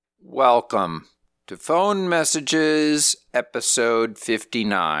Welcome to Phone Messages, Episode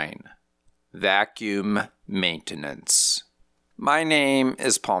 59, Vacuum Maintenance. My name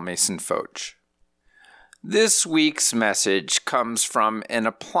is Paul Mason Foch. This week's message comes from an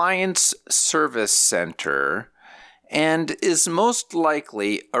appliance service center and is most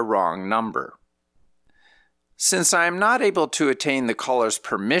likely a wrong number. Since I am not able to attain the caller's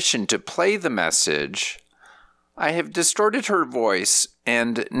permission to play the message, I have distorted her voice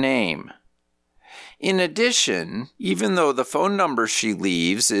and name. In addition, even though the phone number she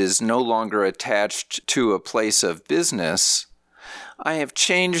leaves is no longer attached to a place of business, I have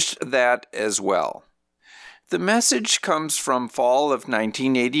changed that as well. The message comes from fall of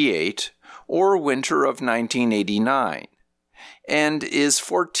 1988 or winter of 1989 and is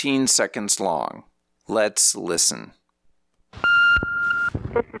 14 seconds long. Let's listen.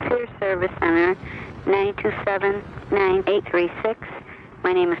 This is Clear Service Center, 927-9836.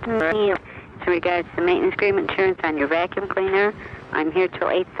 My name is Maria. In regards to maintenance agreement insurance on your vacuum cleaner, I'm here till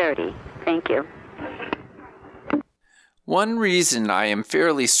 8:30. Thank you. One reason I am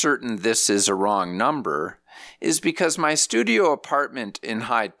fairly certain this is a wrong number is because my studio apartment in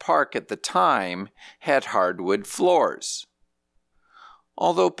Hyde Park at the time had hardwood floors.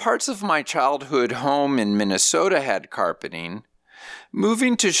 Although parts of my childhood home in Minnesota had carpeting,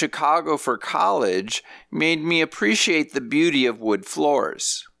 moving to Chicago for college made me appreciate the beauty of wood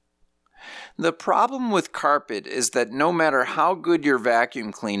floors. The problem with carpet is that no matter how good your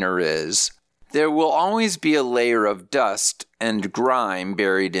vacuum cleaner is, there will always be a layer of dust and grime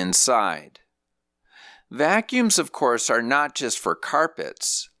buried inside. Vacuums, of course, are not just for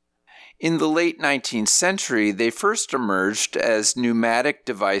carpets. In the late 19th century, they first emerged as pneumatic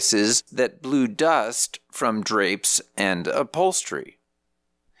devices that blew dust from drapes and upholstery.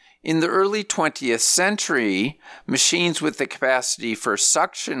 In the early 20th century, machines with the capacity for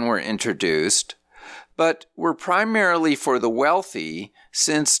suction were introduced, but were primarily for the wealthy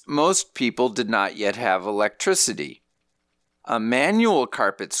since most people did not yet have electricity. A manual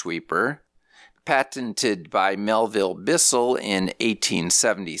carpet sweeper, patented by Melville Bissell in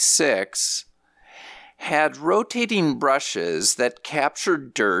 1876, had rotating brushes that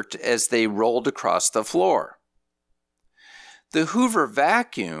captured dirt as they rolled across the floor. The Hoover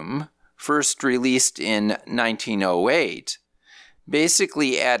vacuum, first released in 1908,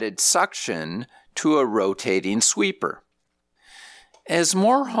 basically added suction to a rotating sweeper. As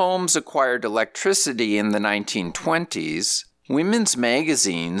more homes acquired electricity in the 1920s, women's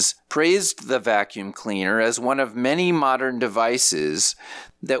magazines praised the vacuum cleaner as one of many modern devices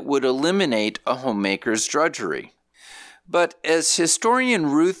that would eliminate a homemaker's drudgery. But as historian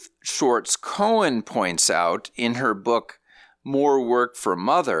Ruth Schwartz Cohen points out in her book More Work for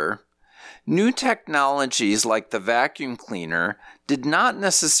Mother, new technologies like the vacuum cleaner did not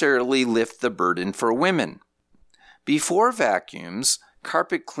necessarily lift the burden for women. Before vacuums,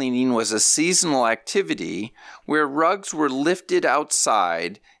 carpet cleaning was a seasonal activity where rugs were lifted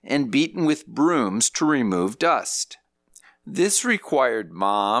outside and beaten with brooms to remove dust. This required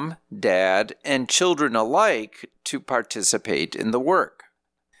mom, dad, and children alike to participate in the work.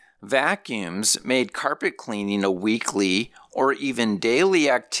 Vacuums made carpet cleaning a weekly or even daily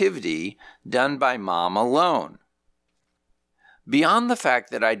activity done by mom alone. Beyond the fact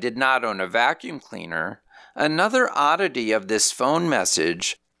that I did not own a vacuum cleaner, another oddity of this phone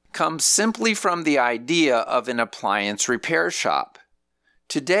message comes simply from the idea of an appliance repair shop.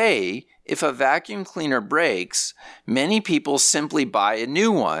 Today, if a vacuum cleaner breaks, many people simply buy a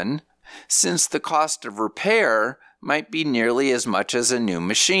new one, since the cost of repair might be nearly as much as a new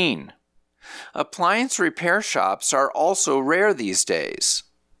machine. Appliance repair shops are also rare these days.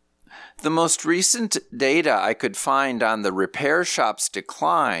 The most recent data I could find on the repair shop's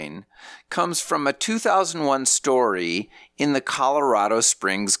decline comes from a 2001 story in the Colorado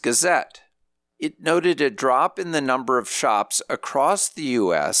Springs Gazette. It noted a drop in the number of shops across the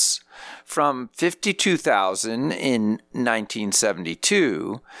U.S. from 52,000 in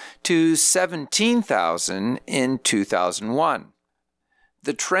 1972 to 17,000 in 2001.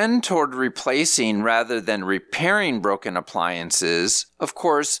 The trend toward replacing rather than repairing broken appliances, of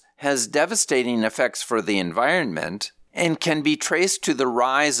course, has devastating effects for the environment and can be traced to the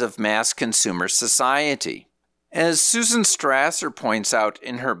rise of mass consumer society. As Susan Strasser points out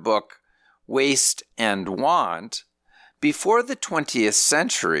in her book, Waste and Want, before the 20th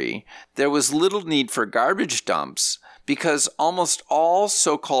century, there was little need for garbage dumps because almost all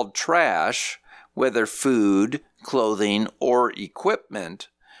so-called trash, whether food, clothing, or equipment,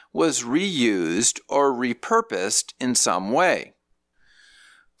 was reused or repurposed in some way.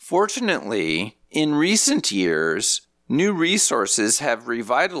 Fortunately, in recent years, New resources have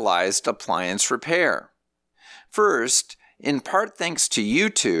revitalized appliance repair. First, in part thanks to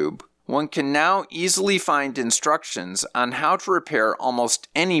YouTube, one can now easily find instructions on how to repair almost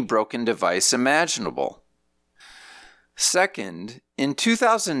any broken device imaginable. Second, in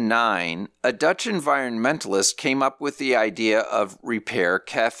 2009, a Dutch environmentalist came up with the idea of repair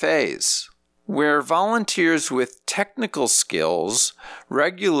cafes, where volunteers with technical skills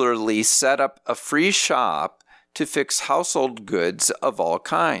regularly set up a free shop to fix household goods of all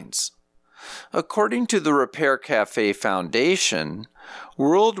kinds. According to the Repair Cafe Foundation,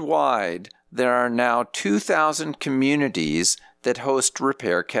 worldwide there are now 2,000 communities that host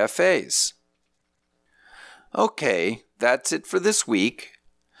repair cafes. Okay, that's it for this week.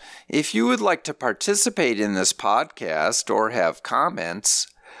 If you would like to participate in this podcast or have comments,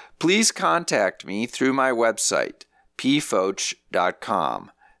 please contact me through my website,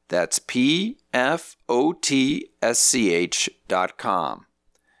 pfoch.com. That's pfotsch.com.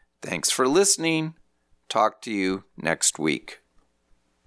 Thanks for listening. Talk to you next week.